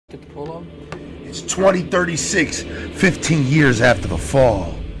Get the prologue? It's 2036, 15 years after the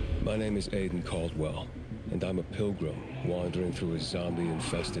fall. My name is Aiden Caldwell, and I'm a pilgrim wandering through a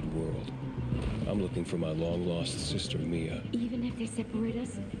zombie-infested world. I'm looking for my long-lost sister, Mia. Even if they separate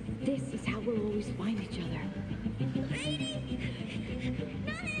us, this is how we'll always find each other.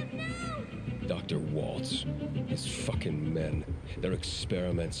 Dr. Waltz. His fucking men. Their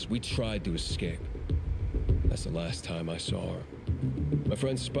experiments. We tried to escape. That's the last time I saw her. My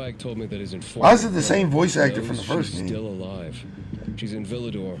friend Spike told me that his informant... Why is it the same voice actor from the first game? She's still alive. She's in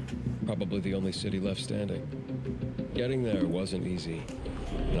Villador, probably the only city left standing. Getting there wasn't easy,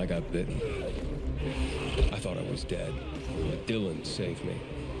 and I got bitten. I thought I was dead, but Dylan saved me.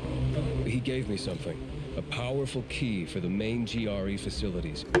 He gave me something, a powerful key for the main GRE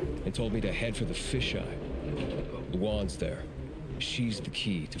facilities, and told me to head for the fisheye. The wand's there. She's the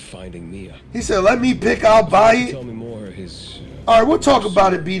key to finding Mia. He said, let me pick, I'll buy it. Tell me more, his... Alright, we'll talk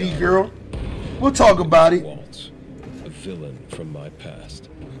about it, BD girl. We'll talk about it. Waltz, a villain from my past.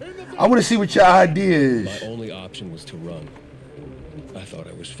 I want to see what your idea is. My only option was to run. I thought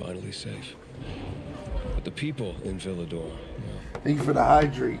I was finally safe. But the people in Villador... Thank you for the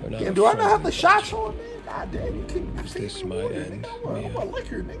hydrate. Damn, do I not have the shots on, man? God damn, you can't... Is this my end, I'm Mia? a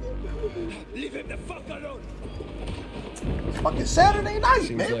liquor, nigga. Leave him the fuck alone! It's fucking Saturday night,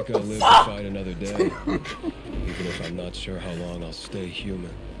 Seems man. like What I'll the live fuck? to fight another day. Even if I'm not sure how long I'll stay human.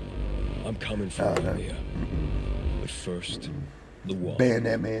 I'm coming for you, Mia. But first, the wall. Ban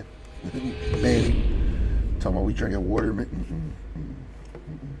that, man. Ban him. Talking about we drinking water, man.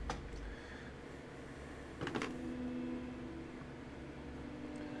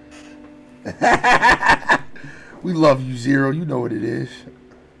 We love you, Zero. You know what it is.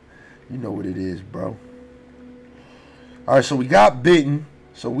 You know what it is, bro. Alright, so we got bitten.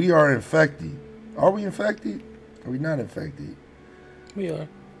 So we are infected. Are we infected? Are we not infected? We are.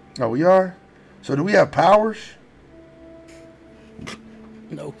 Oh, we are? So do we have powers?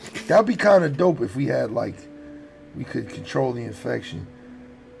 No. That would be kind of dope if we had, like, we could control the infection.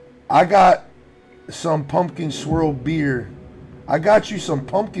 I got some pumpkin swirl beer. I got you some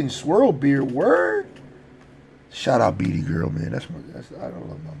pumpkin swirl beer. Word? Shout out BD girl, man. I don't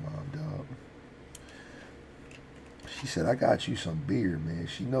love my mom, dog. She said, I got you some beer, man.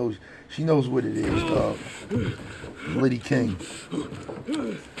 She knows what it is, dog. Liddy King.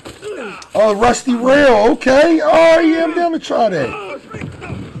 Oh, Rusty Rail, okay. Oh, yeah, I'm down to try that.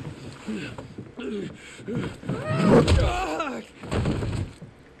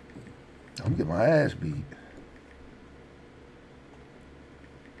 I'm getting my ass beat.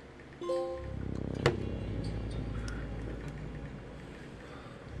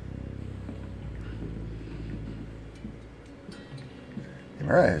 And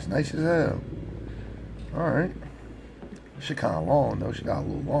her ass nice as hell. Alright. She kind of long, though. She got a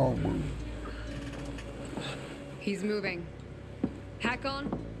little long move. He's moving. Hack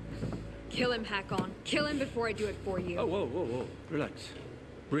on. Kill him, Hack on. Kill him before I do it for you. Oh, whoa, whoa, whoa. Relax.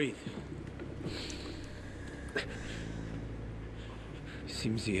 Breathe.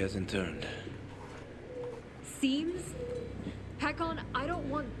 Seems he hasn't turned. Seems? Hack on, I don't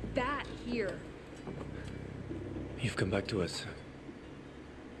want that here. You've come back to us.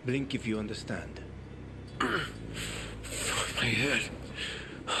 Blink if you understand. My head.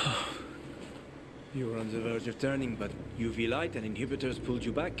 You were on the verge of turning, but UV light and inhibitors pulled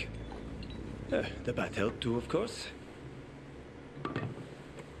you back. The bat helped too, of course.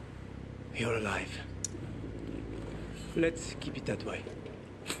 You're alive. Let's keep it that way.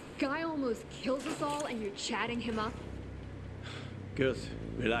 Guy almost kills us all and you're chatting him up? Girls,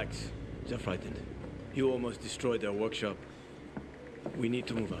 relax. They're frightened. You almost destroyed their workshop. We need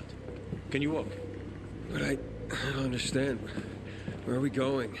to move out. Can you walk? But I don't understand. Where are we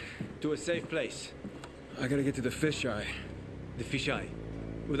going? To a safe place. I gotta get to the fisheye. The fisheye.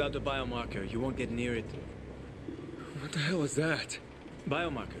 Without the biomarker, you won't get near it. What the hell is that?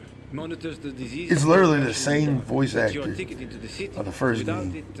 Biomarker monitors the disease. It's literally the same voice It's your actor ticket into the city. of the first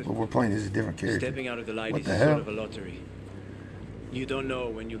Without game. it, But we're playing as a different character. stepping out of the light What is the sort hell? of a lottery. You don't know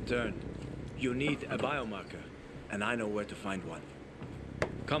when you'll turn. You need a biomarker, and I know where to find one.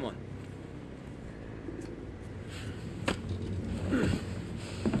 Come on.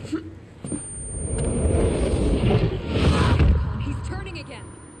 He's turning again.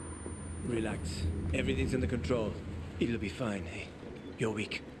 Relax. Everything's under control. It'll be fine. Hey, you're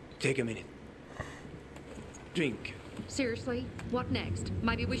weak. Take a minute. Drink. Seriously? What next?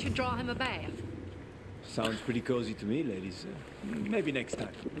 Maybe we should draw him a bath. Sounds pretty cozy to me, ladies. Maybe next time.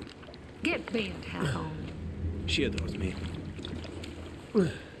 Get bent, Hack on. She adores me.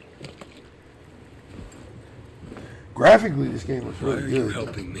 Graphically, this game looks Why really are you good.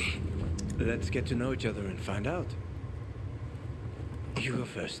 helping me? Let's get to know each other and find out. You go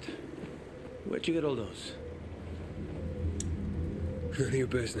first. Where'd you get all those? None of your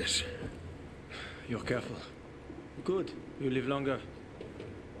business. You're careful. Good. You live longer.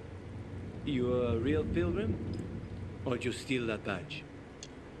 You a real pilgrim? Or did you steal that badge?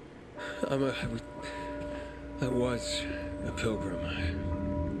 I was a pilgrim.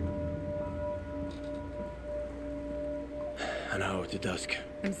 An hour to dusk.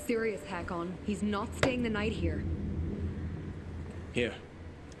 I'm serious, Hakon. He's not staying the night here. Here.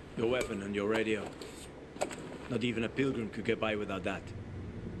 Your weapon and your radio. Not even a pilgrim could get by without that.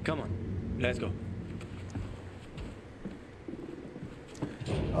 Come on. Let's go.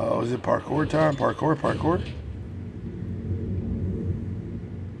 Oh, is it parkour time? Parkour.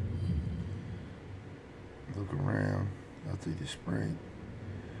 Look around. I'll take the sprint.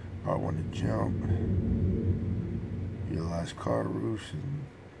 I want to jump. Utilize car roofs and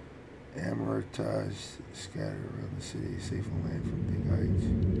amortize, scatter around the city, safe and land from big heights.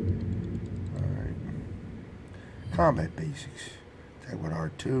 Alright. Combat basics. Attack with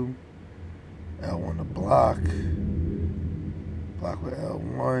R2. L1 to block. Block with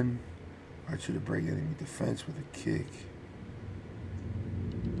L1. R2 to break enemy defense with a kick.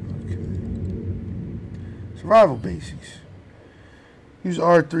 Okay. Survival basics. Use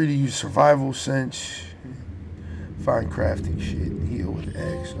R3 to use survival sense. Find crafting shit and heal with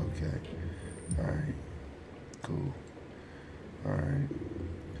X. Okay. Alright. Cool. Alright.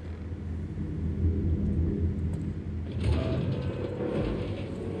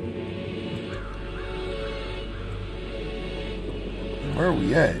 Where are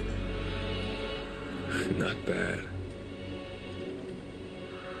we at? Not bad.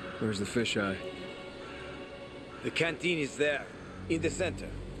 Where's the fisheye? The canteen is there. In the center.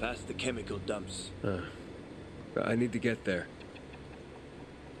 Past the chemical dumps. I need to get there.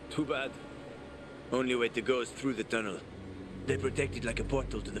 Too bad. Only way to go is through the tunnel. They protect it like a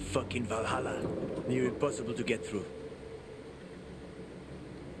portal to the fucking Valhalla. Near impossible to get through.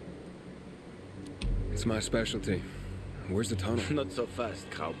 It's my specialty. Where's the tunnel? Not so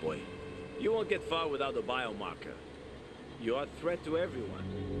fast, cowboy. You won't get far without a biomarker. You are a threat to everyone.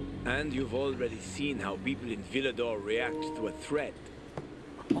 And you've already seen how people in Villador react to a threat.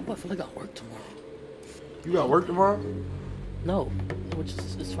 Oh, I feel like I got work tomorrow. You got work tomorrow? No, which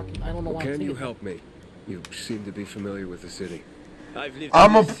is fucking. I don't know why. Can you help me? You seem to be familiar with the city. I've lived I'm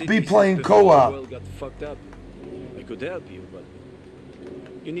in gonna this be city playing since before co-op. the world got fucked up. I could help you, but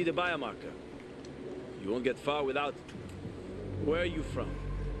you need a biomarker. You won't get far without it. Where are you from?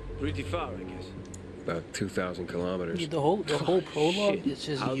 Pretty far, I guess. About 2,000 kilometers. The whole prologue shit. is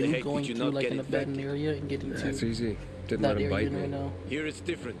just How the you heck going did you through not like get an abandoned infected? area and getting That's to easy. Didn't that let him area bite right me. now. Here it's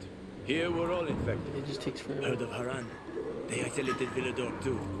different. Here we're all infected. It just takes forever. Heard of Haran? They isolated Villador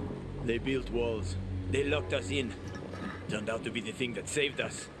too. They built walls. They locked us in. Turned out to be the thing that saved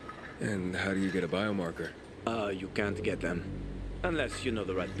us. And how do you get a biomarker? You can't get them. Unless you know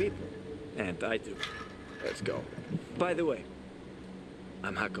the right people. And I do. Let's go. By the way,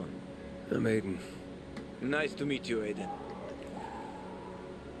 I'm Hakon. I'm Aiden. Nice to meet you, Aiden.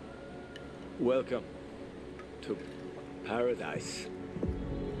 Welcome to paradise.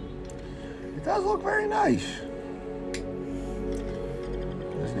 It does look very nice.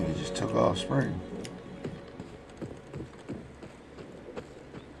 This nigga just took off spring.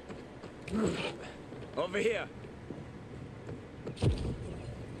 Over here.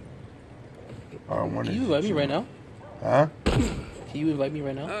 I wonder Can you invite me right now? Huh? Can you invite me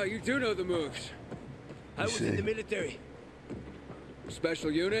right now? Oh, you do know the moves. I was in see. the military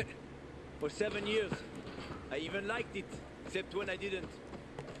Special unit? for 7 years. I even liked it, except when I didn't.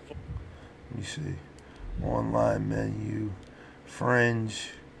 Let me see. Online menu.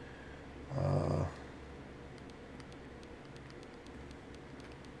 Fringe.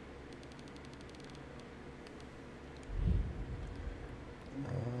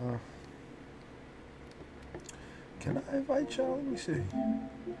 Can I invite y'all? Let me see.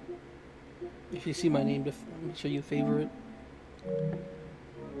 If you see my name, make sure you favorite.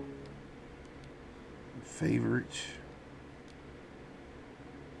 Favorites.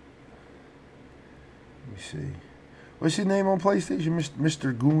 Let me see. What's your name on PlayStation?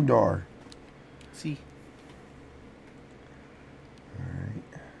 Mr. Gundar. See, Alright.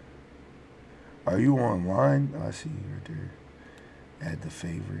 Are you online? Oh, I see you right there. Add the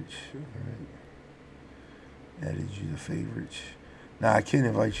favorites. Alright. Added you the favorites. Nah, I can't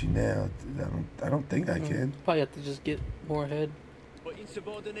invite you now. I don't think I can. probably have to just get more ahead. For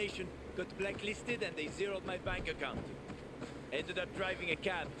insubordination, got blacklisted and they zeroed my bank account. Ended up driving a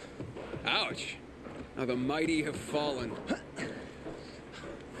cab. Ouch. Now the mighty have fallen.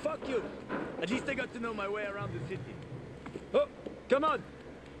 Fuck you! At least I got to know my way around the city. Oh, come on!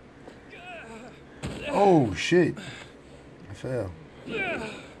 Oh shit! I fell.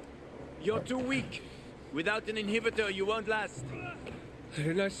 You're too weak. Without an inhibitor, you won't last.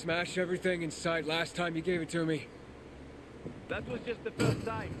 Didn't I smash everything in sight last time you gave it to me? That was just the first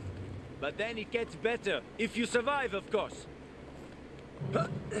time. But then it gets better. If you survive, of course.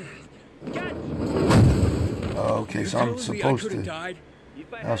 Catch! Oh, okay, so I'm supposed to. Died?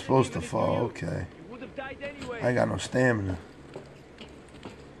 I'm supposed to fall. Okay. You would have died anyway. I ain't got no stamina.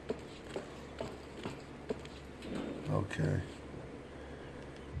 Okay.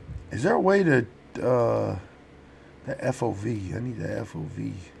 Is there a way to the FOV? I need the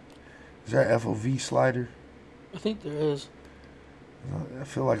FOV. Is there an FOV slider? I think there is. I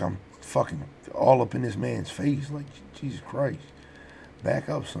feel like I'm fucking all up in this man's face. Like, Jesus Christ. Back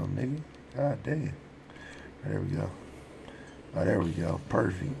up some, nigga. God damn. There we go. Oh, there we go.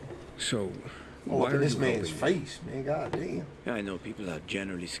 Perfect. So, All why up in are this you man's helping me? face, man. God damn. I know people are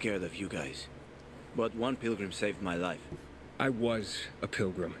generally scared of you guys. But one pilgrim saved my life. I was a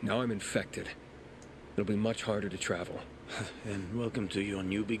pilgrim. Now I'm infected. It'll be much harder to travel. And welcome to your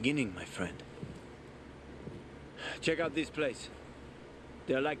new beginning, my friend. Check out this place.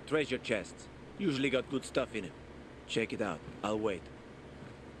 They're like treasure chests. Usually got good stuff in it. Check it out. I'll wait.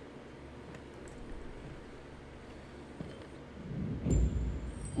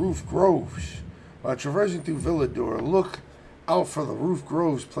 Roof groves. While traversing through Villador, look out for the roof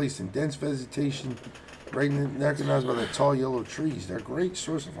groves placed in dense vegetation, recognized by the tall yellow trees. They're a great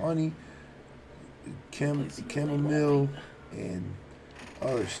source of honey, chamomile, and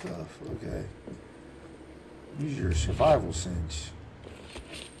other stuff. Okay. Use your survival sense.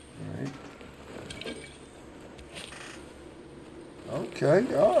 Alright.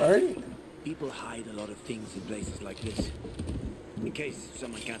 Okay, alright. People hide a lot of things in places like this. In case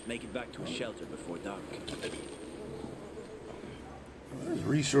someone can't make it back to a shelter before dark. There's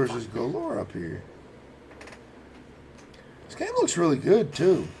resources galore up here. This game looks really good,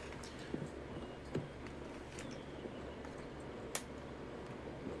 too.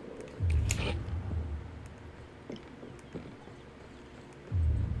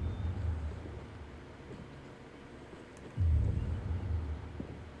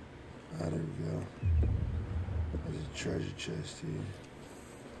 Ah, there we go. There's a treasure chest here.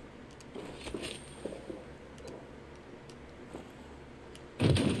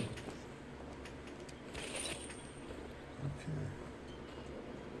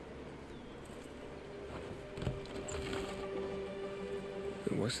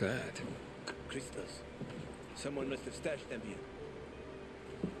 What's that? Crystals. Someone must have stashed them here.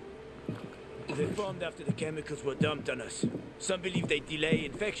 They formed after the chemicals were dumped on us. Some believe they delay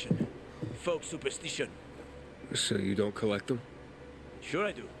infection. Folk superstition. So you don't collect them? Sure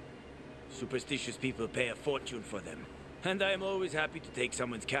I do. Superstitious people pay a fortune for them. And I am always happy to take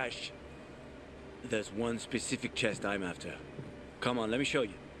someone's cash. There's one specific chest I'm after. Come on, let me show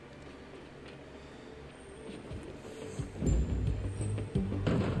you.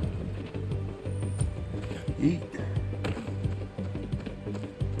 Eat.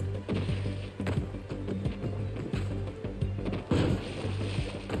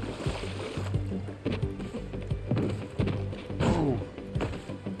 Oh,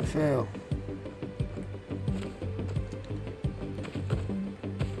 I fell.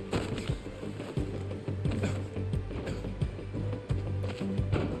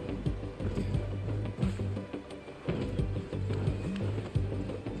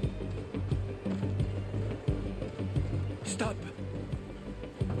 Stop!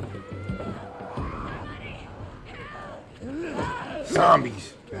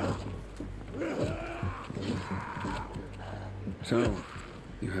 Zombies. So,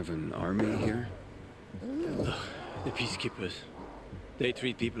 you have an army here? The peacekeepers. They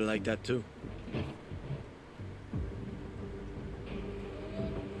treat people like that too.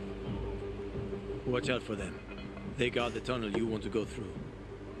 Watch out for them. They guard the tunnel you want to go through.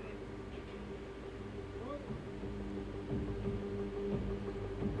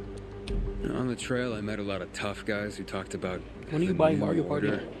 On the trail, I met a lot of tough guys who talked about When are you the buying new Mario Party?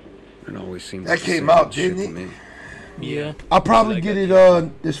 order, and always seemed That to came say out, shit didn't to it? me. Yeah. I'll probably get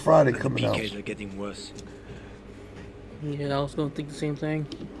it this Friday coming out. PKs are getting worse. Yeah, I was gonna think the same thing.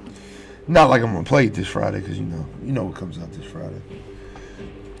 Not like I'm gonna play it this Friday, because you know what comes out this Friday.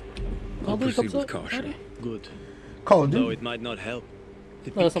 I'll Duty proceed comes with out caution. Friday? Good. Call of Though Duty. it might not help. The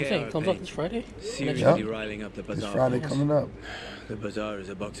No, that's what I'm PK saying. are Comes out paying. this Friday? Seriously Yeah. riling up the This bazaar. Friday folks. coming up. The bazaar is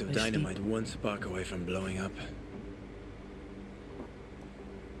a box of Nice dynamite one spark away from blowing up.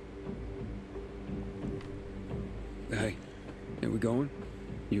 Hey, are we going?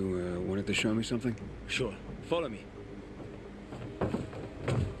 You wanted to show me something? Sure. Follow me.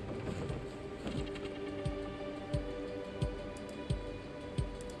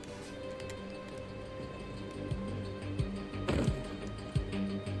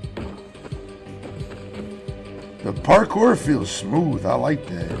 The parkour feels smooth. I like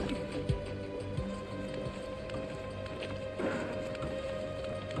that.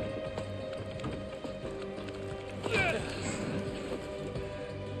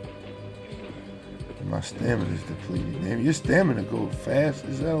 My stamina is depleted. Damn, your stamina goes fast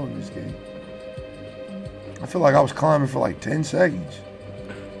as hell in this game. I feel like I was climbing for like 10 seconds.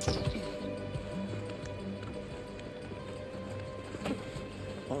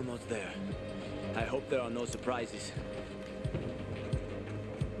 Almost there. I hope there are no surprises.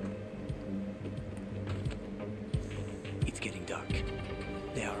 It's getting dark.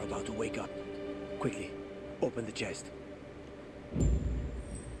 They are about to wake up. Quickly, open the chest.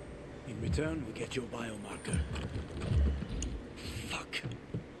 In return, we get your biomarker. Fuck.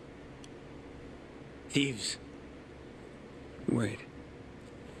 Thieves. Wait.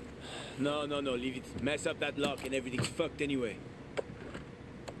 No, leave it. Mess up that lock and everything's fucked anyway.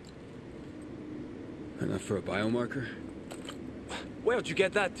 Enough for a biomarker? Where'd you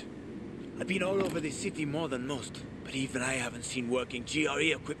get that? I've been all over this city more than most, but even I haven't seen working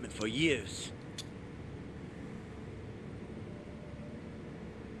GRE equipment for years.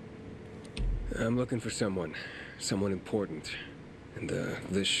 I'm looking for someone important, and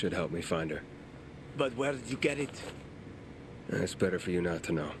this should help me find her. But where did you get it? It's better for you not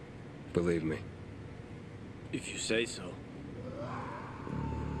to know. Believe me. If you say so.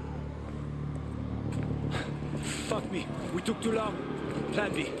 Fuck me. We took too long.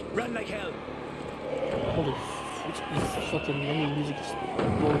 Plan B. Run like hell. Holy this fucking yummy music is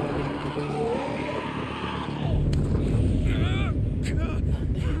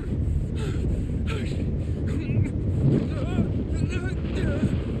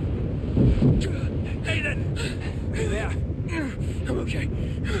Aiden! Are you there? I'm okay.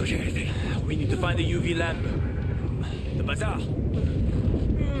 I'm okay, I think. We need to find the UV lamp. The bazaar.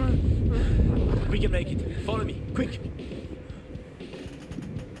 We can make it. Follow me. Quick.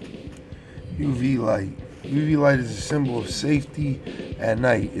 UV light. UV light is a symbol of safety at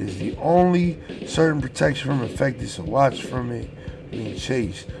night. It is the only certain protection from infected, so watch from it being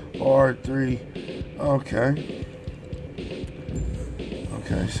chased. R3. Okay.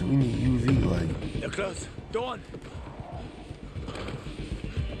 Okay, so we need UV light. They're close. Go on.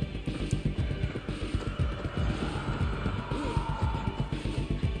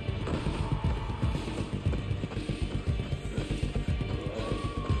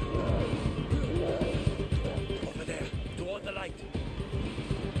 Over there, toward the light.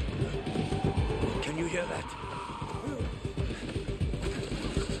 Can you hear that?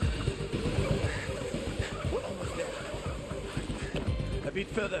 We're almost there. A bit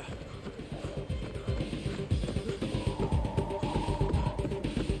further.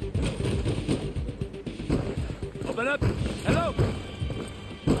 Open up! Hello!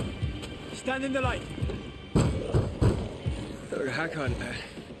 Stand in the light. Hack on.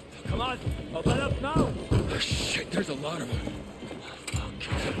 Come on! Open up now! Oh, shit, there's a lot of them.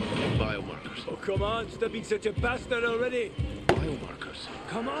 Biomarkers. Oh, come on! Stop being such a bastard already! Biomarkers.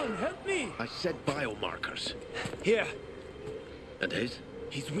 Come on, help me! I said biomarkers. Here, And his?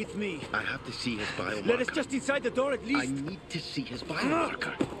 he's with me. I have to see his biomarker. Let us just inside the door at I least. need to see his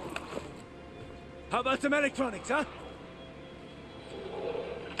biomarker. How about some electronics, huh?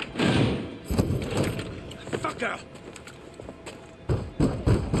 Fucker!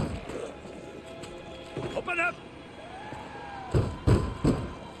 Open up!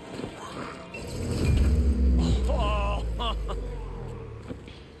 Oh.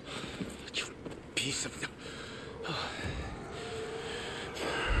 You piece of...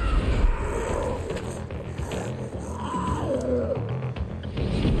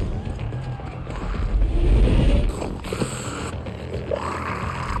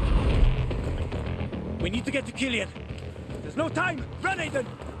 We need to get to Killian. There's no time. Run, Aiden!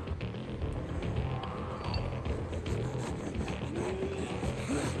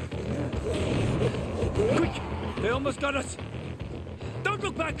 Quick! They almost got us. Don't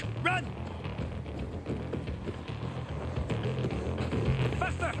look back. Run!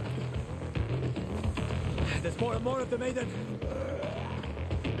 Faster! There's more and more of them, Aiden.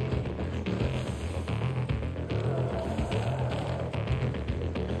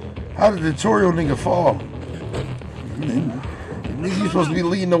 How did the tutorial nigga fall? Nigga, you supposed to be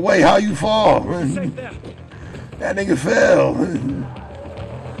leading the way. How you fall? Safe there. That nigga fell.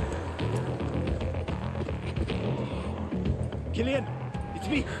 Killian, it's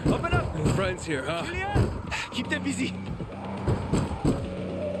me. Open up. No friends here, huh? Killian, keep them busy.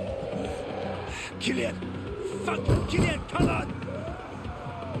 Killian, fuck, Killian, come on.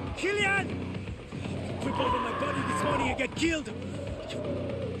 Killian, trip over my body this morning and get killed.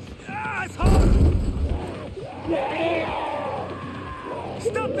 Asshole!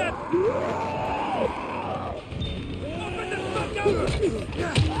 Stop that! Open the fuck up!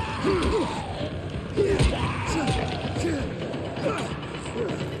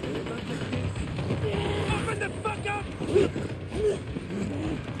 Open the fuck up!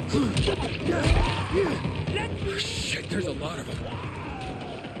 Oh, shit, there's a lot of them.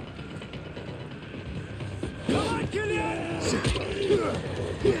 Come on, Killian!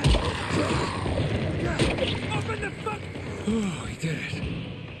 Open the fuck! Oh, he did it.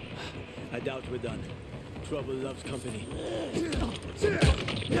 I doubt we're done. Trouble loves company.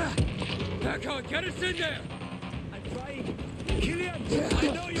 Back on, get us in there! I'm trying. Killian, I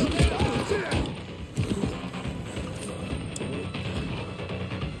know you're there.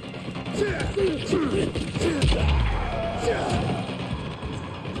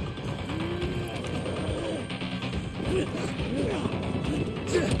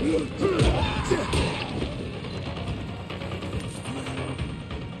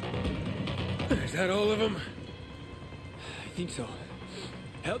 Is that all of them? I think so.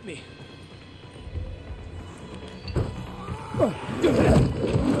 Help me. We're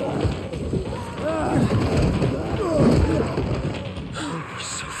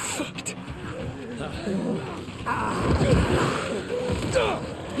so fucked.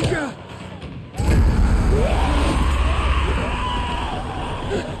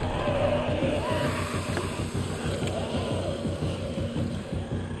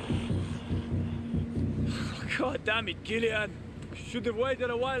 God damn it, Killian. Should have waited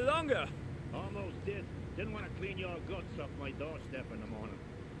a while longer. Almost did. Didn't want to clean your guts off my doorstep in the morning.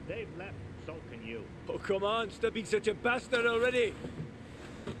 They've left, so can you. Oh, come on. Stop being such a bastard already.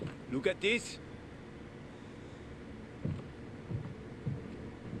 Look at this.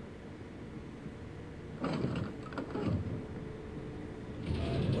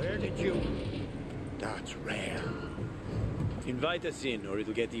 Where did you... That's rare. Invite us in, or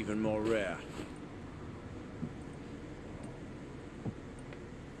it'll get even more rare.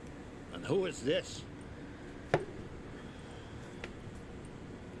 And who is this?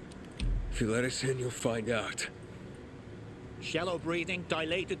 If you let us in, you'll find out. Shallow breathing,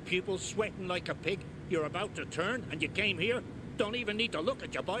 dilated pupils, sweating like a pig. You're about to turn, and you came here? Don't even need to look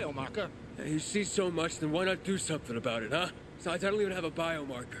at your biomarker. Hey, you see so much, then why not do something about it, huh? Besides, I don't even have a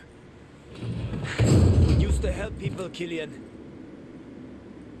biomarker. We used to help people, Killian.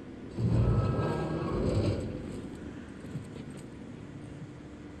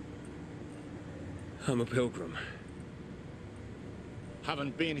 I'm a pilgrim.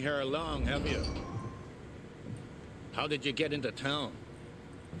 Haven't been here long, have you? How did you get into town?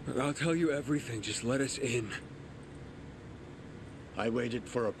 I'll tell you everything, just let us in. I waited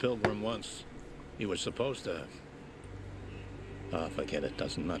for a pilgrim once. He was supposed to... Oh, forget it.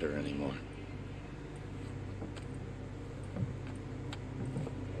 Doesn't matter anymore.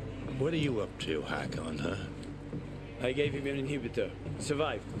 What are you up to, Hakon, huh? I gave him an inhibitor.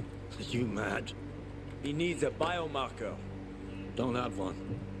 Survived. You mad? He needs a biomarker. Don't have one.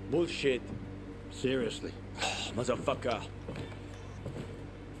 Bullshit. Seriously. Motherfucker.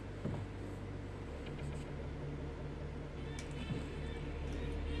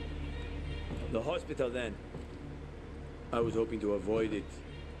 The hospital then. I was hoping to avoid it.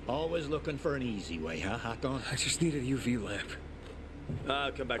 Always looking for an easy way, huh, Hakon? I just need a UV lamp.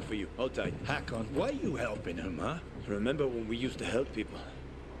 I'll come back for you. Hold tight. Hakon, why are you helping him, huh? Remember when we used to help people?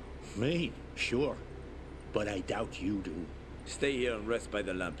 Me? Sure. But I doubt you do. Stay here and rest by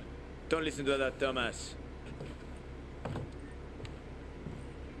the lamp. Don't listen to that dumbass.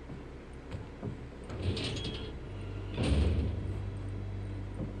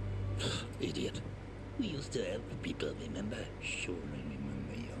 Idiot. We used to help people, remember? Sure, I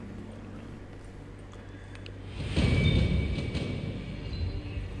remember you.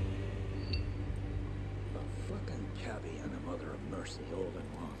 A fucking cabbie and a mother of mercy all in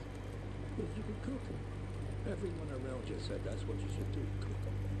one. If you could cook, everyone around you said that's what you should do, cook.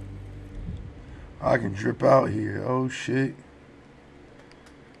 I can drip out here. Oh shit.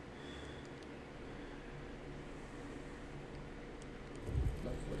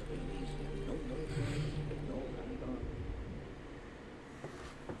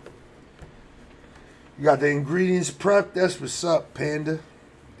 You got the ingredients prepped? That's what's up, Panda.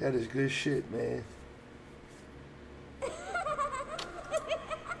 That is good shit, man.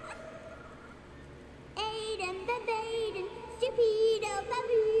 Aiden, the Baden, stupid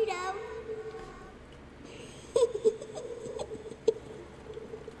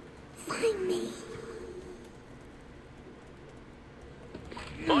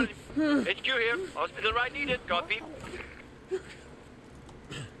Hospital ride needed. Copy.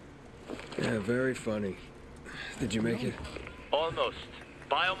 Yeah, very funny. Did you make it? Almost.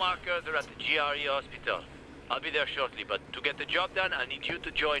 Biomarkers are at the GRE hospital. I'll be there shortly, but to get the job done, I need you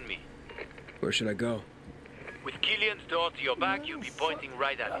to join me. Where should I go? With Killian's door to your back, you'll be pointing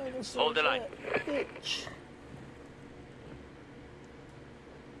right at it. Hold the line.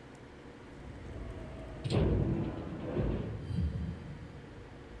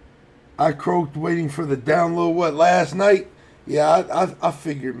 I croaked waiting for the download, what, last night? Yeah, I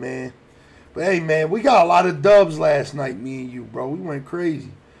figured, man. But hey, man, we got a lot of dubs last night, me and you, bro. We went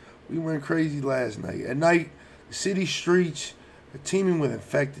crazy. We went crazy last night. At night, the city streets are teeming with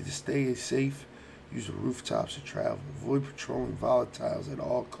infected. To stay safe, use the rooftops to travel. Avoid patrolling volatiles at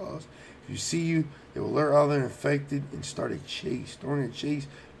all costs. If you see you, they will alert other infected and start a chase. During a chase,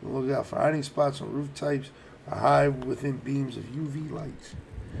 you will look out for hiding spots on rooftops or hide within beams of UV lights.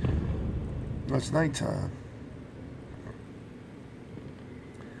 It's nighttime.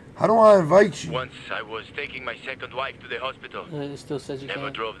 How do I invite you? Once I was taking my second wife to the hospital. It still says you Never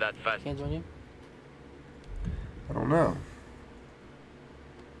can't. drove that fast. Can't join you. I don't know.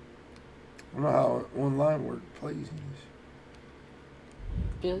 I don't know how online work plays in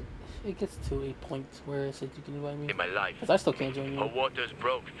this. It gets to a point where it says you can invite me. In my life. Because I still can't join you. Her waters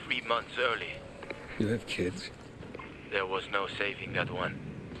broke 3 months early. You have kids? There was no saving that one.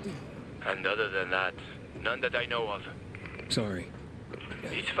 And other than that, none that I know of. Sorry.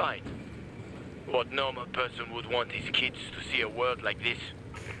 It's fine. What normal person would want his kids to see a world like this?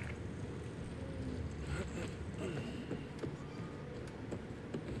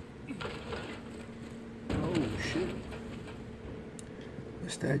 Oh, shit.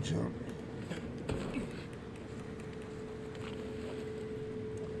 What's that jump?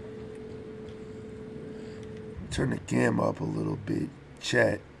 Turn the gamma up a little bit.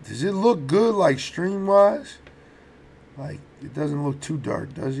 Chat. Does it look good, like, stream-wise? Like, it doesn't look too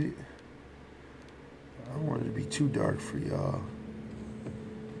dark, does it? I don't want it to be too dark for y'all.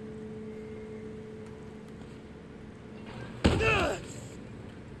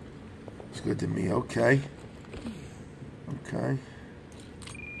 It's good to me. Okay. Okay.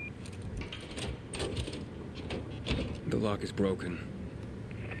 The lock is broken.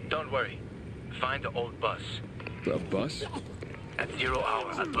 Don't worry. Find the old bus. A bus? At 0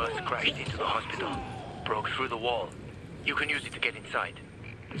 hour, a bus crashed into the hospital. Broke through the wall. You can use it to get inside.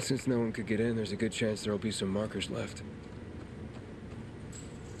 Since no one could get in, there's a good chance there'll be some markers left.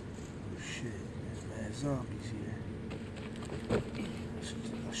 Oh shit, there's mad zombies here.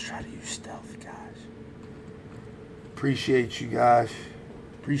 Let's try to use stealth, guys. Appreciate you guys.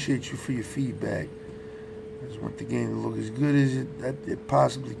 Appreciate you for your feedback. I just want the game to look as good as it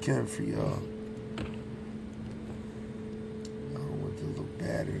possibly can for y'all. I don't want it to look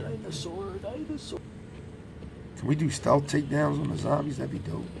bad or anything. Dinosaur. Can we do stealth takedowns on the zombies? That'd be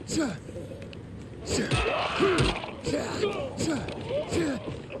dope.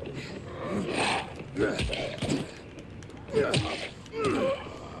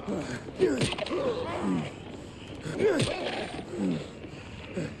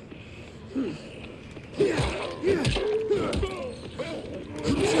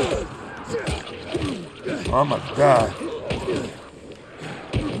 Oh my god.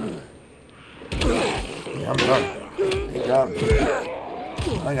 Yeah, I'm done. They got me.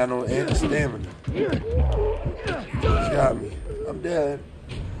 I ain't got no stamina. They got me. I'm dead.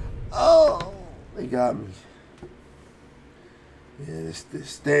 Oh, they got me. Yeah, this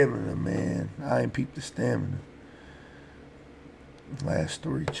stamina, man. I ain't peeped the stamina. Last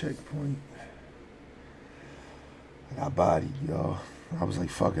story checkpoint. I got bodied, y'all. I was like,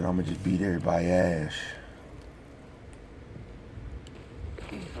 fuck it, I'm gonna just beat everybody ass.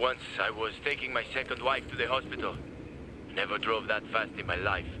 Once I was taking my second wife to the hospital. Never drove that fast in my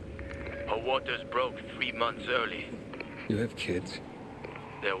life. Her waters broke 3 months early. You have kids?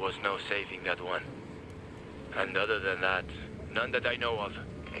 There was no saving that one. And other than that, none that I know of.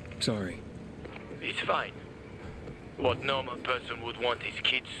 Sorry. It's fine. What normal person would want his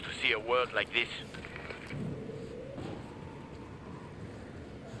kids to see a world like this?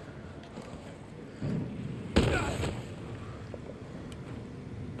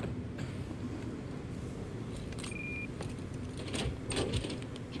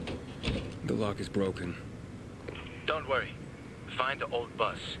 The lock is broken. Don't worry. Find the old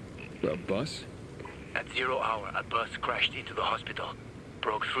bus. A bus? At 0 hour, a bus crashed into the hospital.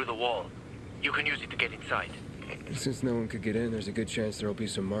 Broke through the wall. You can use it to get inside. Since no one could get in, there's a good chance there'll be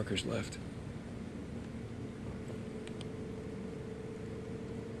some markers left.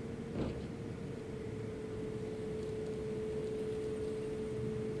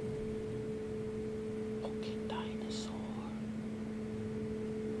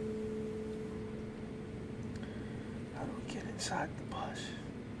 inside the bus.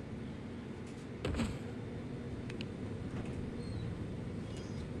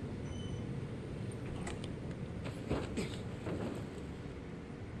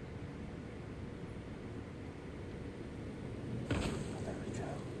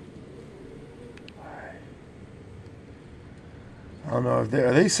 I don't know if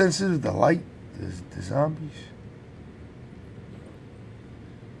are they sensitive to light, the zombies?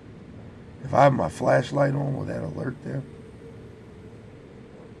 If I have my flashlight on, will that alert them?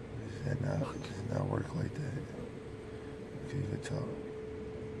 Does it not work like that? Okay, good talk. All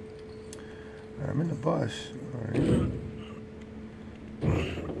right, I'm in the bus. All right.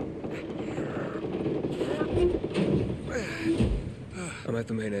 I'm at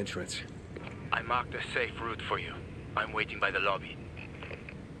the main entrance. I marked a safe route for you. I'm waiting by the lobby.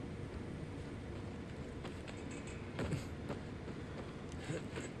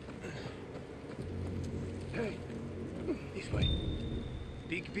 Hey, this way.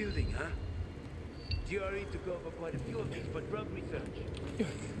 Big building, huh? GRE took over quite a few of these for drug research.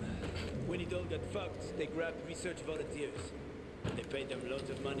 When it all got fucked, they grabbed research volunteers. They paid them loads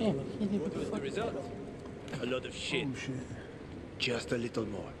of money. What was the result? A lot of shit. Oh, shit. Just a little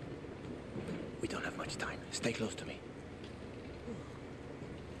more. We don't have much time. Stay close to me.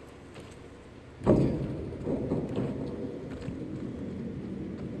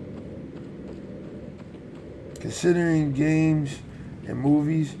 Considering games and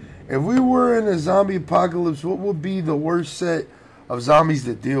movies, if we were in a zombie apocalypse, what would be the worst set of zombies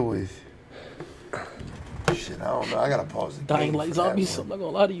to deal with? Shit, I don't know. I gotta pause the Dying game like for zombies. that I'm one. not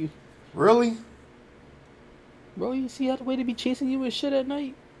gonna lie to you, Really? bro. You see how the way they be chasing you and shit at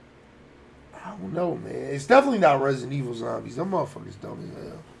night? I don't know, man. It's definitely not Resident Evil zombies. Them motherfuckers dumb as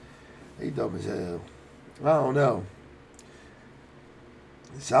hell. They dumb as hell. I don't know.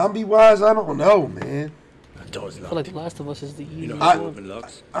 Zombie wise, I don't know, man. Door's I feel locked. like The Last of Us is the You easiest know how to one. open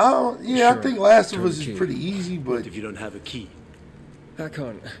locks? I don't. Yeah, Sure. I think Last of Turn Us the is key. pretty easy, but What if you don't have a key?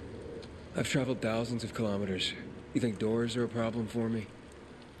 Hakon, I've traveled thousands of kilometers. You think doors are a problem for me?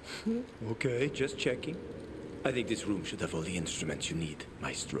 Okay, just checking. I think this room should have all the instruments you need,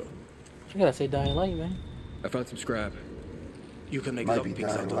 Maestro. I gotta say Dying Light, man. I found some scrap. You can make Might be lockpicks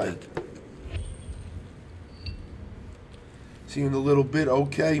Dying out of Light. that. seemed a little bit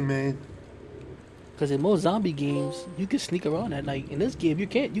okay, man. Because in most zombie games, you can sneak around at night. In this game, you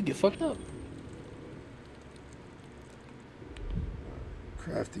can't. You get fucked up.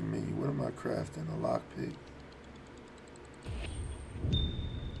 Crafting menu. What am I crafting? A lockpick.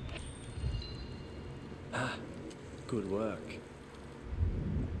 Ah, good work.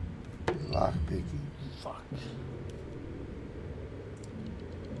 Lockpicking. Fuck.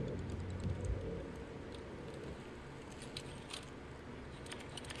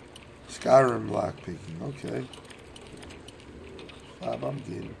 Skyrim lockpicking. Okay. 5 I'm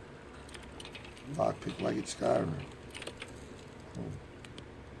getting. Lockpick like it's Skyrim.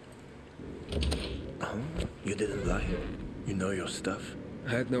 Oh, you didn't lie. You know your stuff.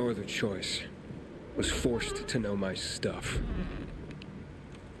 I had no other choice. Was forced to know my stuff.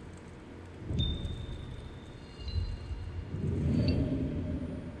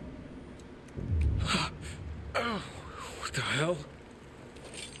 Oh, what the hell?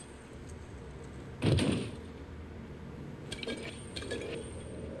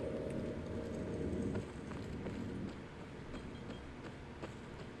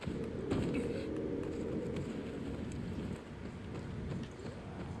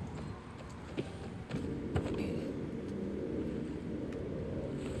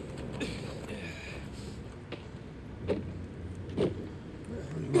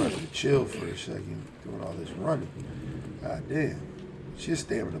 You might have to chill for a second doing all this running. God damn. What's your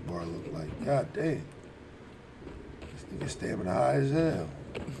stamina bar look like? God damn. This nigga stamina high as hell.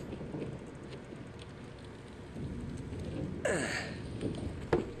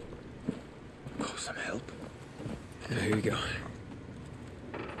 Oh, some help? Here you go.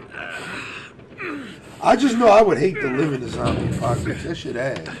 I just know I would hate to live in a zombie apocalypse. That shit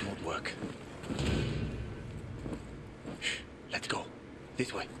ass. That won't work. Shh, let's go.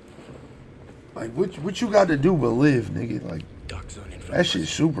 This way. Like, what you got to do but live, nigga? Like, Dark zone in front that of shit's us.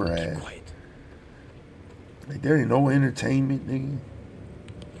 super Keep ass. quiet. Like, there ain't no entertainment, nigga.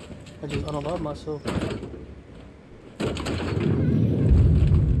 I just unalive myself.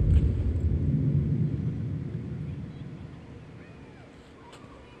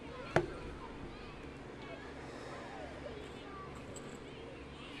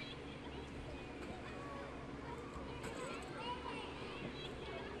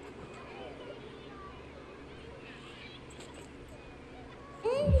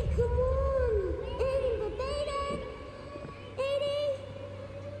 Eddie, come on! Eddie, my baby!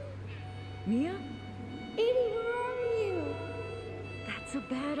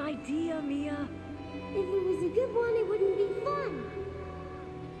 idea, Mia. If it was a good one, it wouldn't be fun.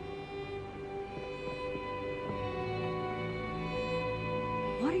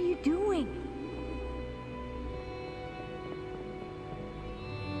 What are you doing?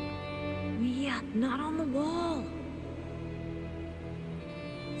 Mia, not on the wall.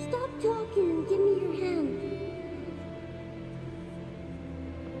 Stop talking and give me your hand.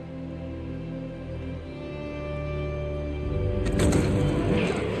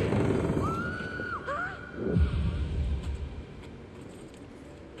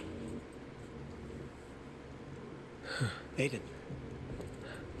 Aiden.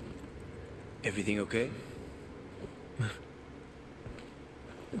 Everything okay?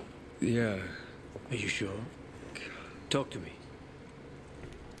 Yeah. Are you sure? Talk to me.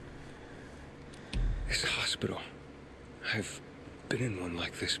 This hospital. I've been in one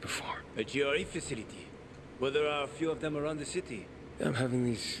like this before. A GRE facility. Well, there are a few of them around the city. I'm having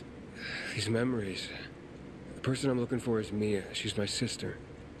these memories. The person I'm looking for is Mia. She's my sister.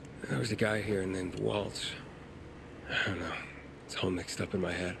 There was a guy here named Waltz. I don't know. It's all mixed up in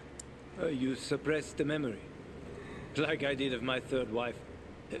my head. You suppressed the memory. Like I did of my third wife.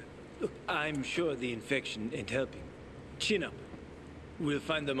 Look, I'm sure the infection ain't helping. Chin up. We'll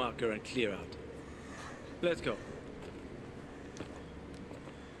find the marker and clear out. Let's go.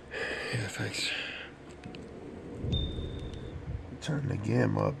 Yeah, thanks. Turn the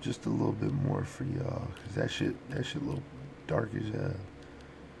gamma up just a little bit more for y'all, cause that shit a little dark as hell.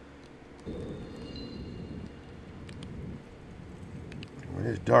 When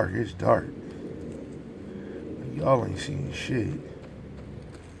it's dark, it's dark. Y'all ain't seeing shit.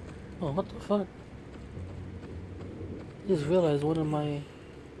 Oh, what the fuck? I just realized one of my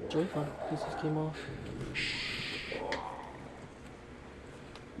Joy-Con pieces came off.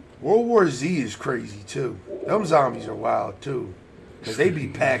 World War Z is crazy too. Them zombies are wild too, cause they be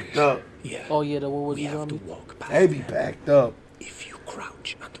packed up. Yeah. Oh yeah, the World War Z zombie. They be packed up. If you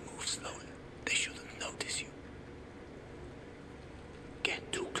crouch and move slowly, they shouldn't notice you.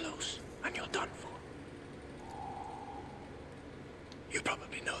 Get too close, and you're done for. You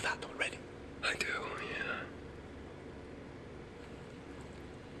probably know that already. I do, yeah.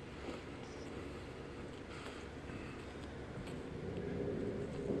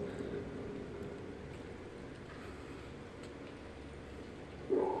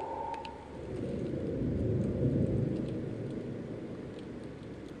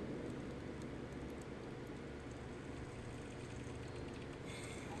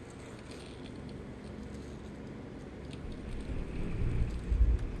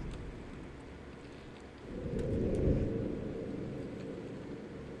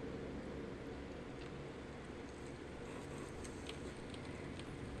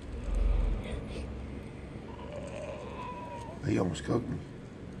 He almost cooked me.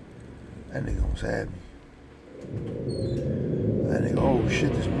 That nigga almost had me. That nigga, oh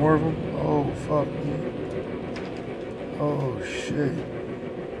shit, there's more of them? Oh fuck me. Oh shit.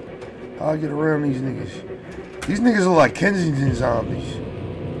 How I get around these niggas? These niggas are like Kensington zombies.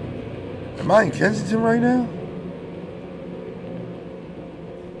 Am I in Kensington right now?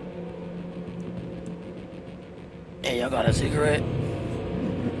 Hey, y'all got a cigarette?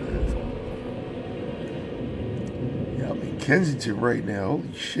 Kensington right now.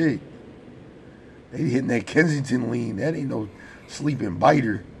 Holy shit. They hitting that Kensington lean. That ain't no sleeping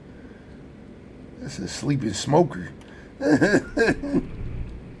biter. That's a sleeping smoker.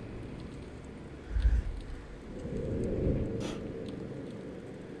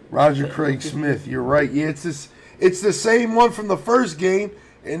 Roger Craig Smith, you're right. Yeah, it's the same one from the first game,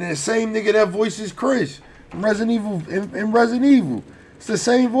 and the same nigga that voices Chris from Resident Evil in Resident Evil. It's the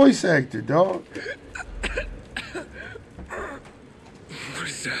same voice actor, dog. What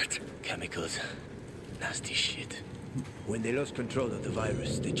is that? Chemicals. Nasty shit. When they lost control of the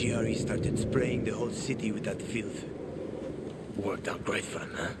virus, the GRE started spraying the whole city with that filth. Worked out great for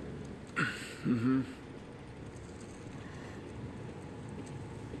them, huh? Mm-hmm.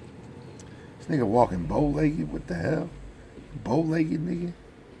 This nigga walking bow-legged? What the hell? Bow-legged nigga?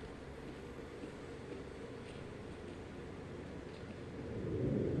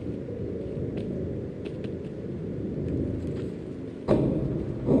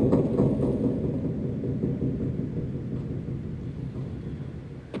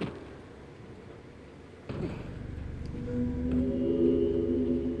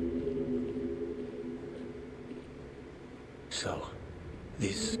 So,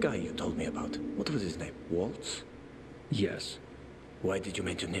 this guy you told me about, what was his name? Waltz? Yes. Why did you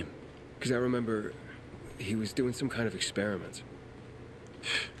mention him? Because I remember he was doing some kind of experiments.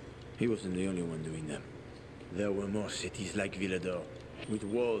 He wasn't the only one doing them. There were more cities like Villador. With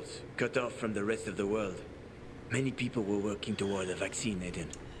walls cut off from the rest of the world, many people were working toward a vaccine, Aiden.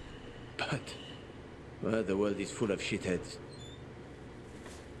 But, well, the world is full of shitheads.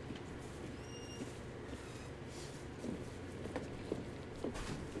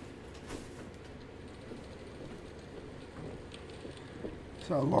 It's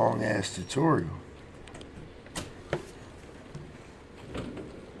a long ass tutorial.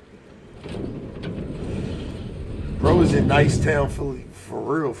 Bro is in Nice Town, Philly, for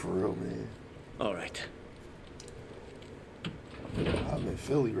real, man. All right. I'm in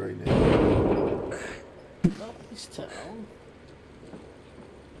Philly right now. Nice Town.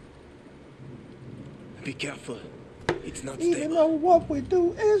 Be careful. It's not Even stable. though what we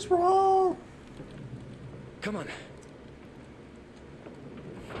do is wrong. Come on.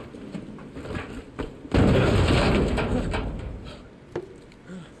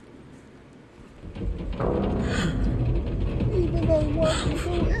 Even though what we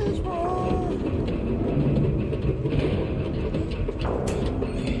do is wrong.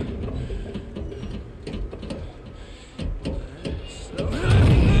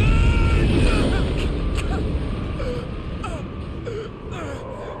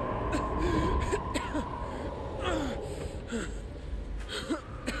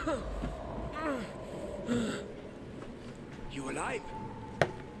 You alive?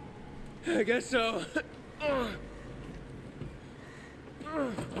 I guess so.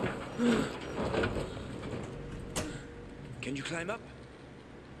 Can you climb up?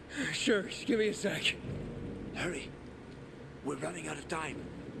 Sure, just give me a sec. Hurry. We're running out of time.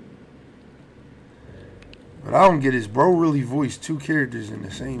 But I don't get his bro really voiced two characters in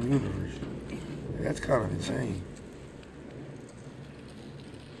the same universe. That's kind of insane.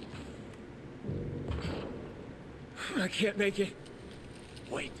 I can't make it.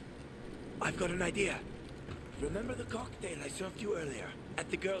 Wait. I've got an idea. Remember the cocktail I served you earlier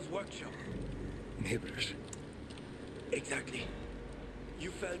at the girls' workshop? Inhibitors. Exactly. You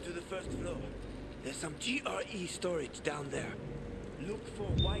fell to the first floor. There's some GRE storage down there. Look for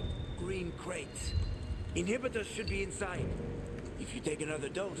white, green crates. Inhibitors should be inside. If you take another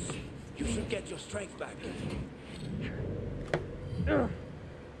dose, you should get your strength back.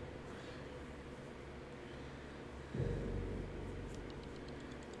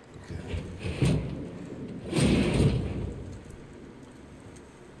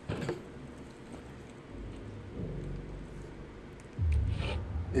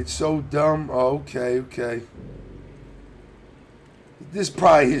 It's so dumb. Oh, okay. This is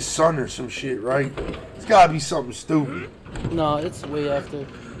probably his son or some shit, right? It's gotta be something stupid. No, it's way after.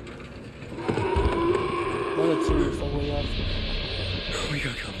 One or two is like way after. We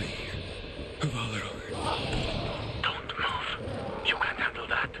got company here. Apollo. Don't move. You can't handle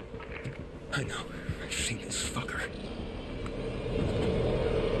that. I know. I've seen this fucker.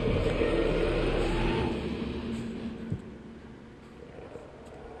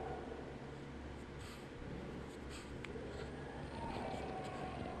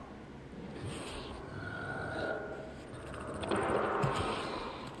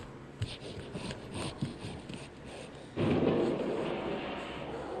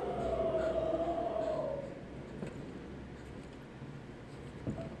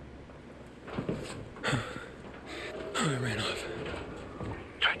 I ran off.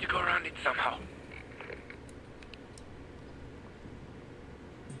 Try to go around it somehow.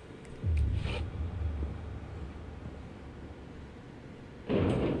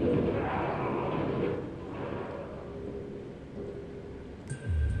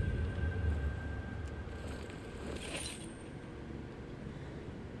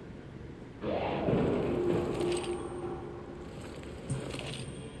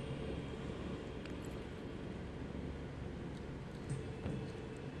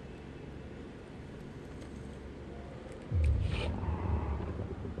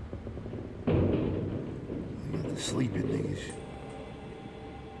 Sleeping niggas.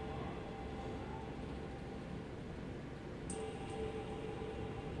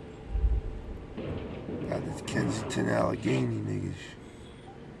 Got this Kensington Allegheny niggas.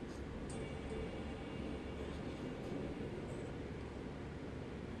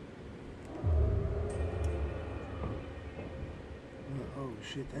 Oh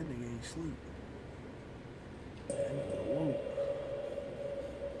shit, that nigga ain't sleep. That nigga woke.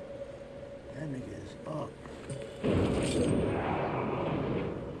 That nigga is up.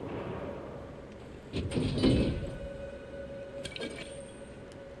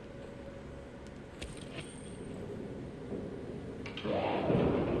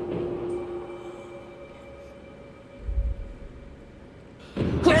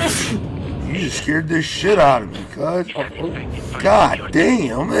 You just scared the shit out of me, cuz. God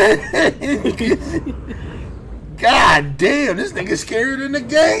damn, man. God damn, this nigga's scarier than the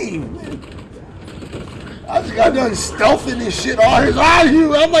game. I just got done stealthing this shit all his out of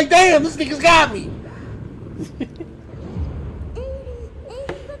you. I'm like, damn, this nigga's got me.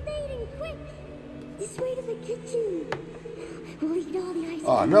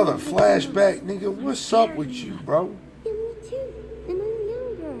 Oh, another flashback, nigga. What's up with you, bro? Yeah, me too. And I'm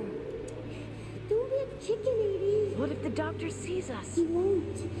younger. Don't be a chicken, Edie. What if the doctor sees us? He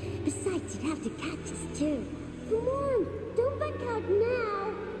won't. Besides, he'd have to catch us too. Come on, don't back out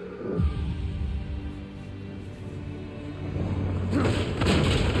now.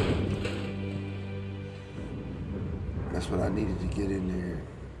 That's what I needed to get in there.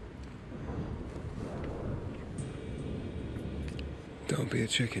 Don't be a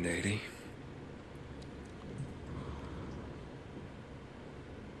chicken, 80.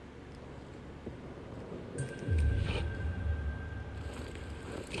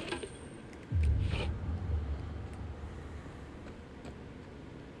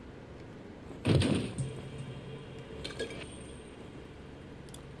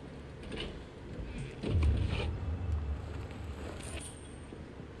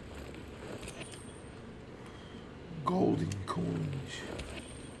 Golden coins.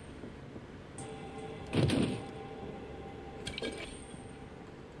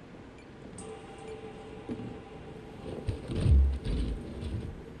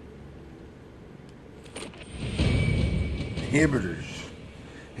 Inhibitors.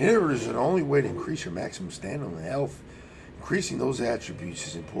 Inhibitors are the only way to increase your maximum stamina and health. Increasing those attributes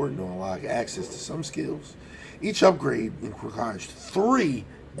is important to unlock access to some skills. Each upgrade requires 3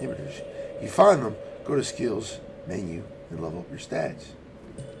 inhibitors. If you find them, go to skills menu and level up your stats.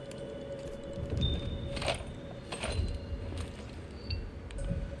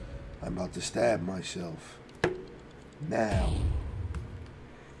 I'm about to stab myself. Now.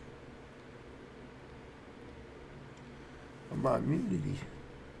 My immunity.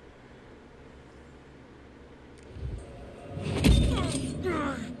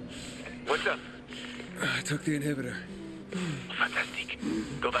 What's up? I took the inhibitor. Fantastic.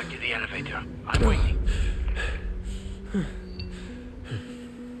 Go back to the elevator. I'm waiting.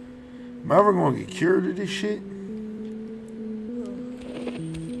 Am I ever going to get cured of this shit?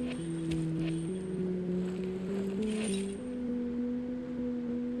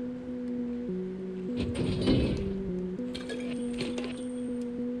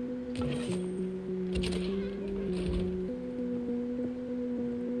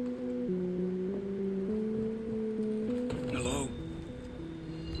 Hello?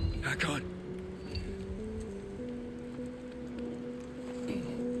 Hack on.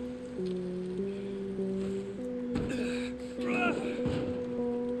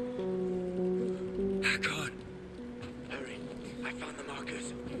 Hurry. I found the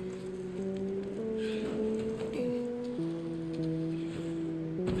markers.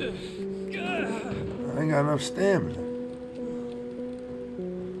 I ain't got enough stamina.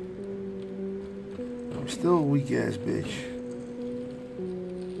 I'm still a weak ass bitch.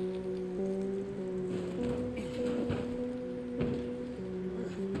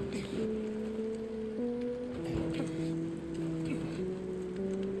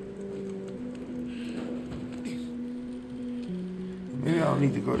 Maybe I don't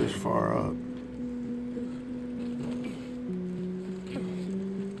need to go this far up.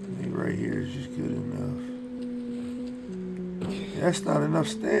 Maybe right here is just good enough. Yeah, that's not enough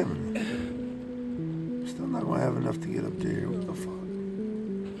stamina. Still not gonna have enough to get up there. What the fuck?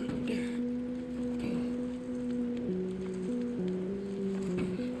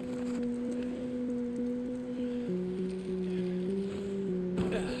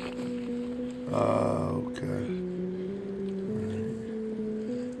 Okay.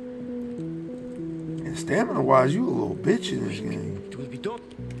 And stamina-wise, you a little bitch in this game. It will be done.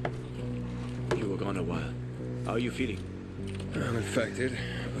 You were gone a while. How are you feeling? I'm infected,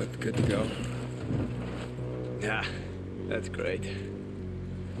 but good to go. Yeah, that's great.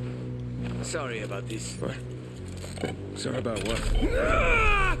 Sorry about this. What? Sorry about what?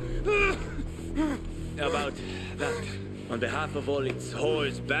 About that. On behalf of all its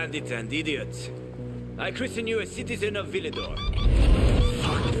whores, bandits, and idiots, I christen you a citizen of Villador.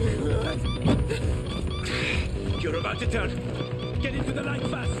 You're about to turn. Get into the light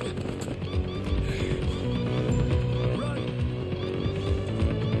fast.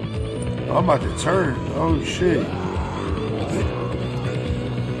 I'm about to turn. Oh shit.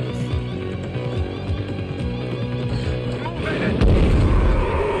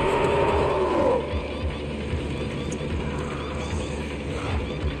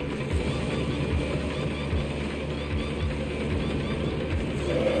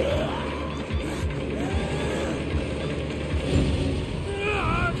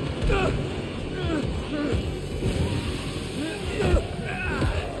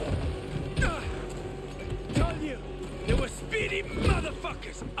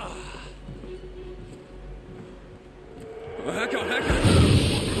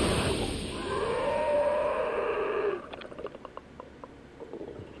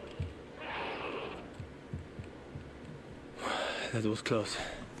 That was close.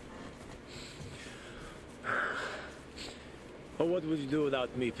 Oh, what would you do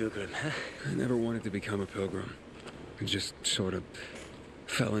without me, Pilgrim? I never wanted to become a pilgrim. I just sort of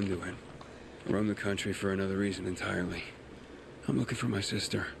fell into it. Roamed the country for another reason entirely. I'm looking for my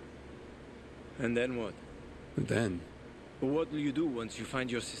sister. And then what? But then? What will you do once you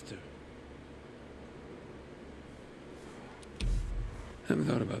find your sister? Haven't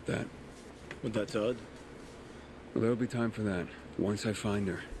thought about that. Well, that's odd. Well, there'll be time for that, once I find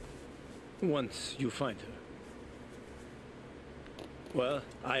her. Once you find her. Well,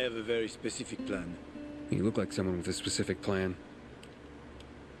 I have a very specific plan. You look like someone with a specific plan.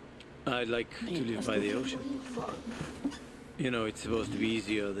 I'd like to live by the ocean. You know, it's supposed to be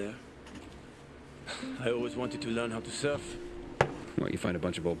easier there. I always wanted to learn how to surf. What, you find a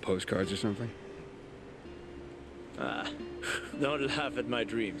bunch of old postcards or something? Ah, don't laugh at my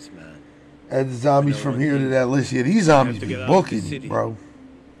dreams, man. Add the zombies from here to that list. Yeah, these zombies be booking, bro.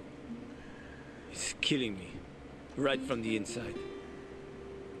 It's killing me, right from the inside.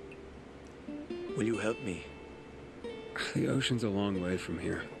 Will you help me? The ocean's a long way from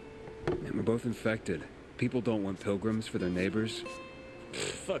here. And we're both infected. People don't want pilgrims for their neighbors.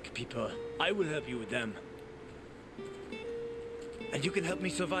 Fuck people. I will help you with them. And you can help me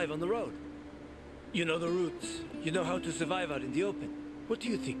survive on the road. You know the routes. You know how to survive out in the open. What do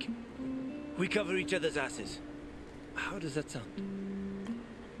you think? We cover each other's asses. How does that sound?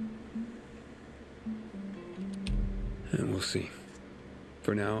 And we'll see.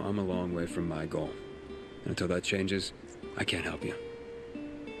 For now, I'm a long way from my goal. And until that changes, I can't help you.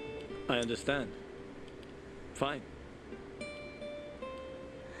 I understand. Fine.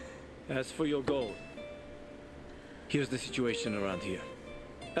 As for your goal, here's the situation around here.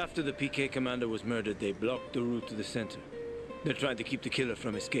 After the PK commander was murdered, they blocked the route to the center. They're trying to keep the killer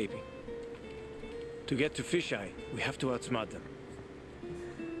from escaping. To get to Fisheye, we have to outsmart them.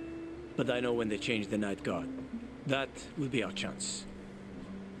 But I know when they change the night guard. That will be our chance.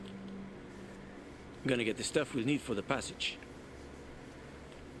 I'm gonna get the stuff we'll need for the passage.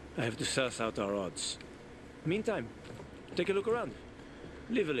 I have to suss out our odds. Meantime, take a look around.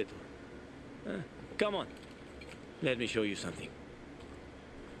 Live a little. Come on. Let me show you something.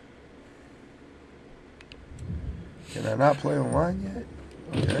 Can I not play online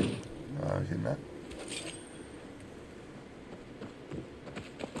yet? Okay. No, I cannot.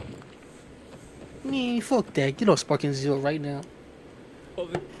 Fuck that. Get off Sparking Zero right now.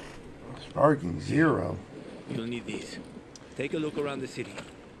 Sparking Zero? You'll need these. Take a look around the city.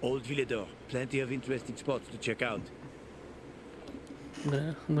 Old Villador. Plenty of interesting spots to check out.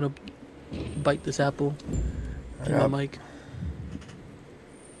 I'm gonna bite this apple in my mic.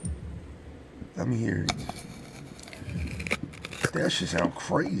 Let me hear it. That shit sound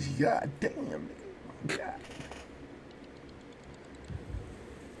crazy. God damn. God.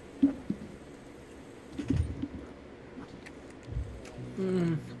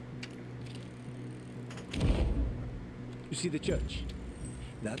 You see the church?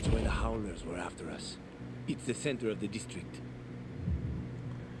 That's where the Howlers were after us. It's the center of the district.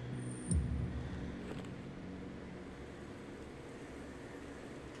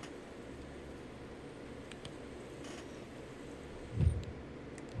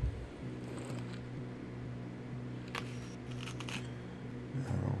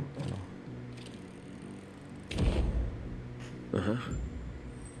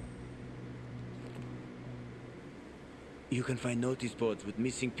 You can find notice boards with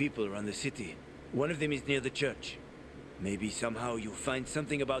missing people around the city. One of them is near the church. Maybe somehow you'll find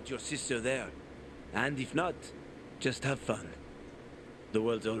something about your sister there. And if not, just have fun. The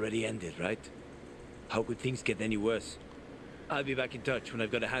world's already ended, right? How could things get any worse? I'll be back in touch when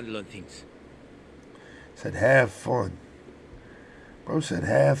I've got a handle on things. Said have fun. Bro said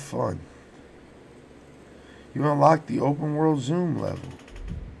have fun. You unlocked the open world zoom level.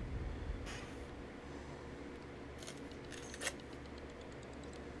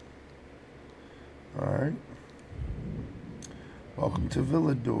 Alright. Welcome to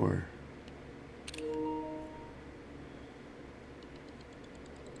Villador.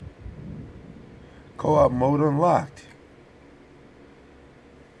 Co-op mode unlocked.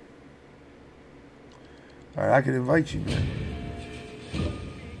 Alright, I can invite you, man.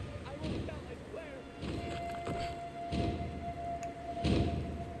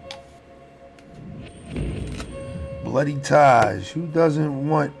 Bloody Taj. Who doesn't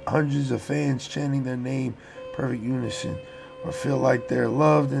want hundreds of fans chanting their name perfect unison or feel like they're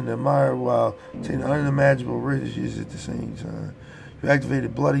loved and admired while taking unimaginable riches at the same time? You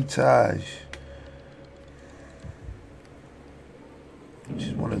activated Bloody Taj, which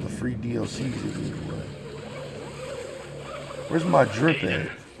is one of the free DLCs that you Where's my drip at?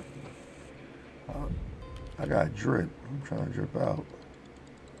 I got drip. I'm trying to drip out.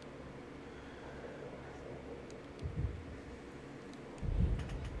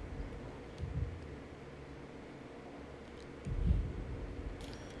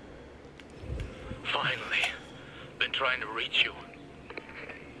 Finally. Been trying to reach you.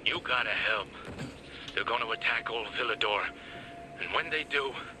 You gotta help. They're gonna attack old Villador. And when they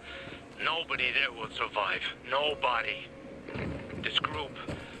do, nobody there will survive. Nobody. This group,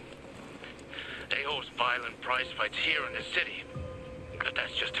 they host violent prize fights here in the city. But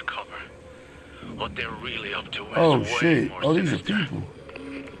that's just a cover. What they're really up to is way shit. more Oh, these are sinister. people.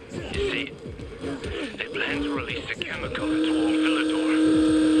 You see, they plan to release a chemical into old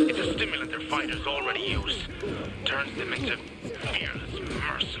Villador. It's a stimulant their fighters already use. Turns them into fearless,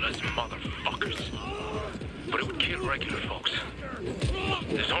 merciless motherfuckers. But it would kill regular folks.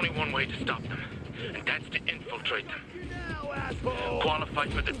 There's only one way to stop them, and that's to infiltrate them. Qualify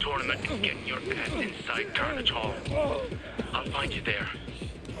for the tournament and get your ass inside Carnage Hall. I'll find you there.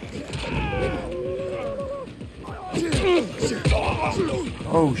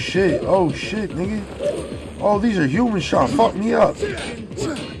 Oh shit, nigga. Oh, these are humans trying to fuck me up.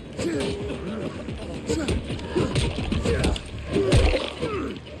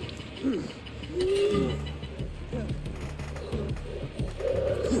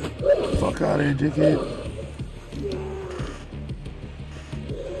 Fuck out of here, dickhead.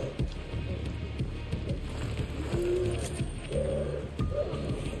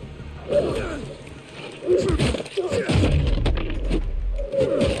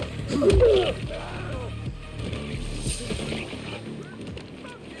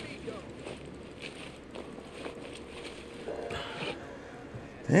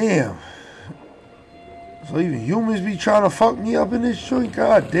 Damn. So even humans be trying to fuck me up in this joint?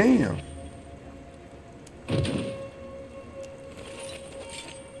 God damn.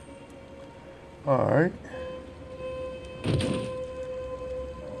 Alright.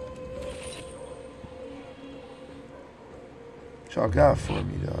 What y'all got for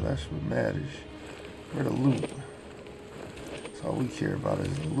me though? That's what matters. Where the loot? That's all we care about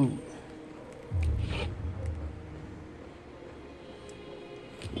is the loot.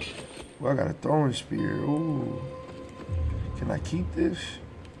 Well, I got a throwing spear. Ooh. Can I keep this?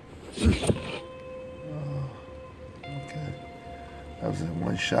 Oh, okay. That was a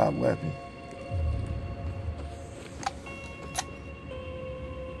one-shot weapon.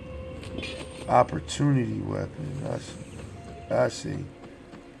 Opportunity weapon. I see.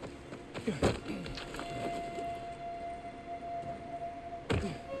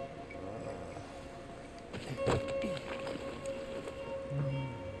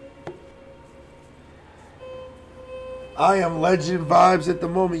 I Am Legend vibes at the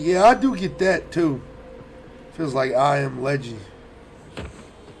moment. Yeah, I do get that too. Feels like I Am Legend.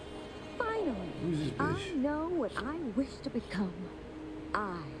 Finally, I know what I wish to become.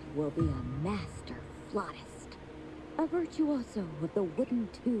 I will be a master flautist, a virtuoso of the wooden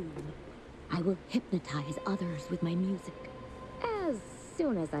tube. I will hypnotize others with my music, as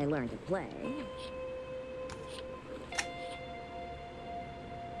soon as I learn to play.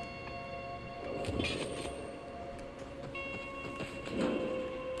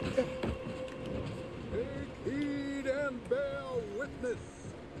 Take heed and bear witness,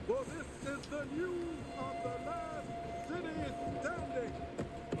 for this is the news of the last city standing.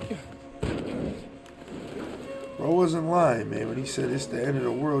 Bro wasn't lying, man. When he said it's the end of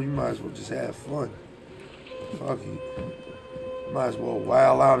the world, you might as well just have fun. Fuck it. Might as well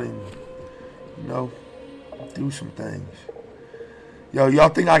wild out and, you know, do some things. Yo, y'all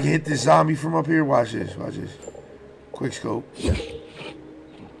think I can hit this zombie from up here? Watch this. Watch this. Quick scope.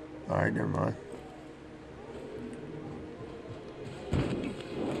 Alright, never mind.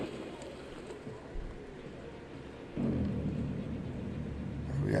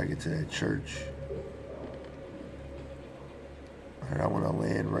 We gotta get to that church. Alright, I want to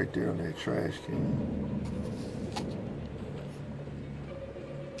land right there on that trash can.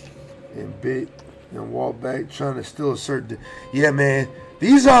 And bit and walk back, trying to still assert the... Yeah, man.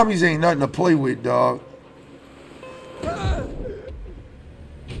 These zombies ain't nothing to play with, dog.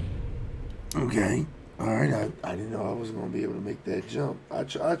 Okay. Alright, I didn't know I was going to be able to make that jump. I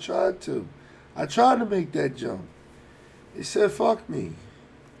tried to. I tried to make that jump. It said, fuck me.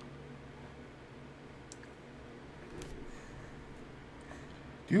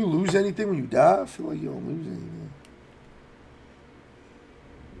 Do you lose anything when you die? I feel like you don't lose anything.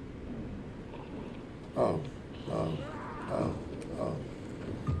 Oh.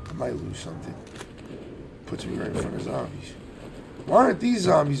 I might lose something. Puts me right in front of zombies. Why aren't these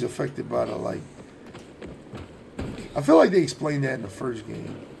zombies affected by the light? I feel like they explained that in the first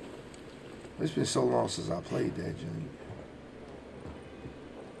game. It's been so long since I played that, Johnny.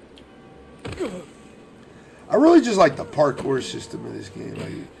 I really just like the parkour system in this game.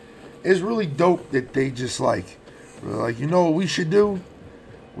 Like, it's really dope that they just like, you know what we should do?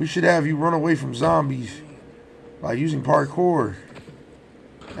 We should have you run away from zombies by using parkour.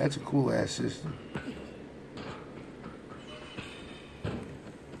 That's a cool ass system.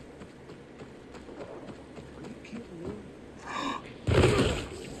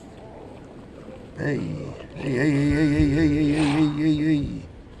 Hey, hey, hey, hey, hey, hey, hey, hey, hey, hey, hey.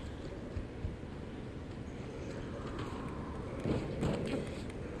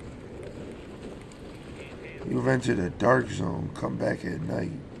 You've entered a dark zone. Come back at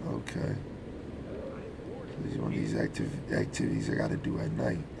night. Okay. This is one of these activities I gotta do at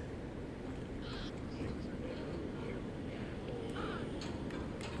night.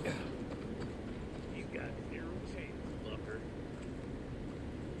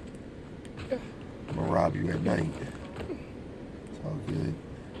 I'm gonna rob you at night. It's all good.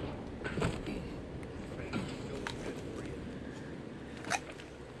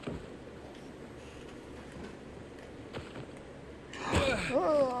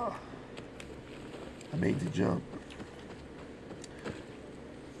 I made the jump.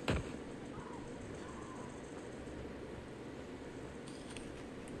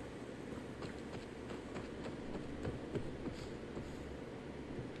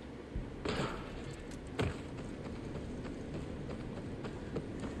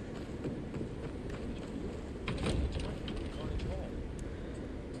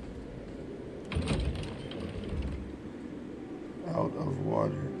 Out of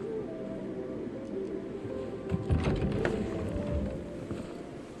water.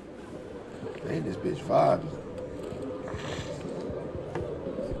 Man, this bitch vibes.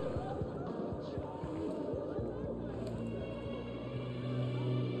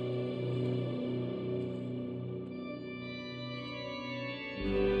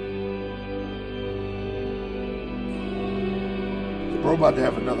 Bro about to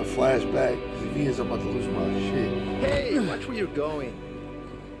have another flashback. If he is, I'm about to lose my shit. Hey, watch where you're going.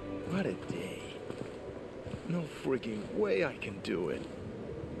 What a day. No freaking way I can do it.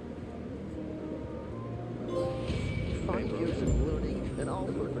 5 years of learning and all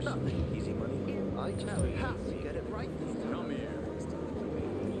for nothing. Easy money. I tell you, have to get it right. Come here.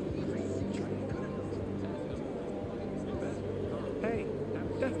 Hey,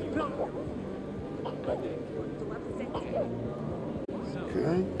 that's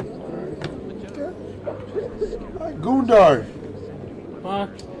Okay. Alright, Gundar. Huh?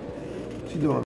 What you doing?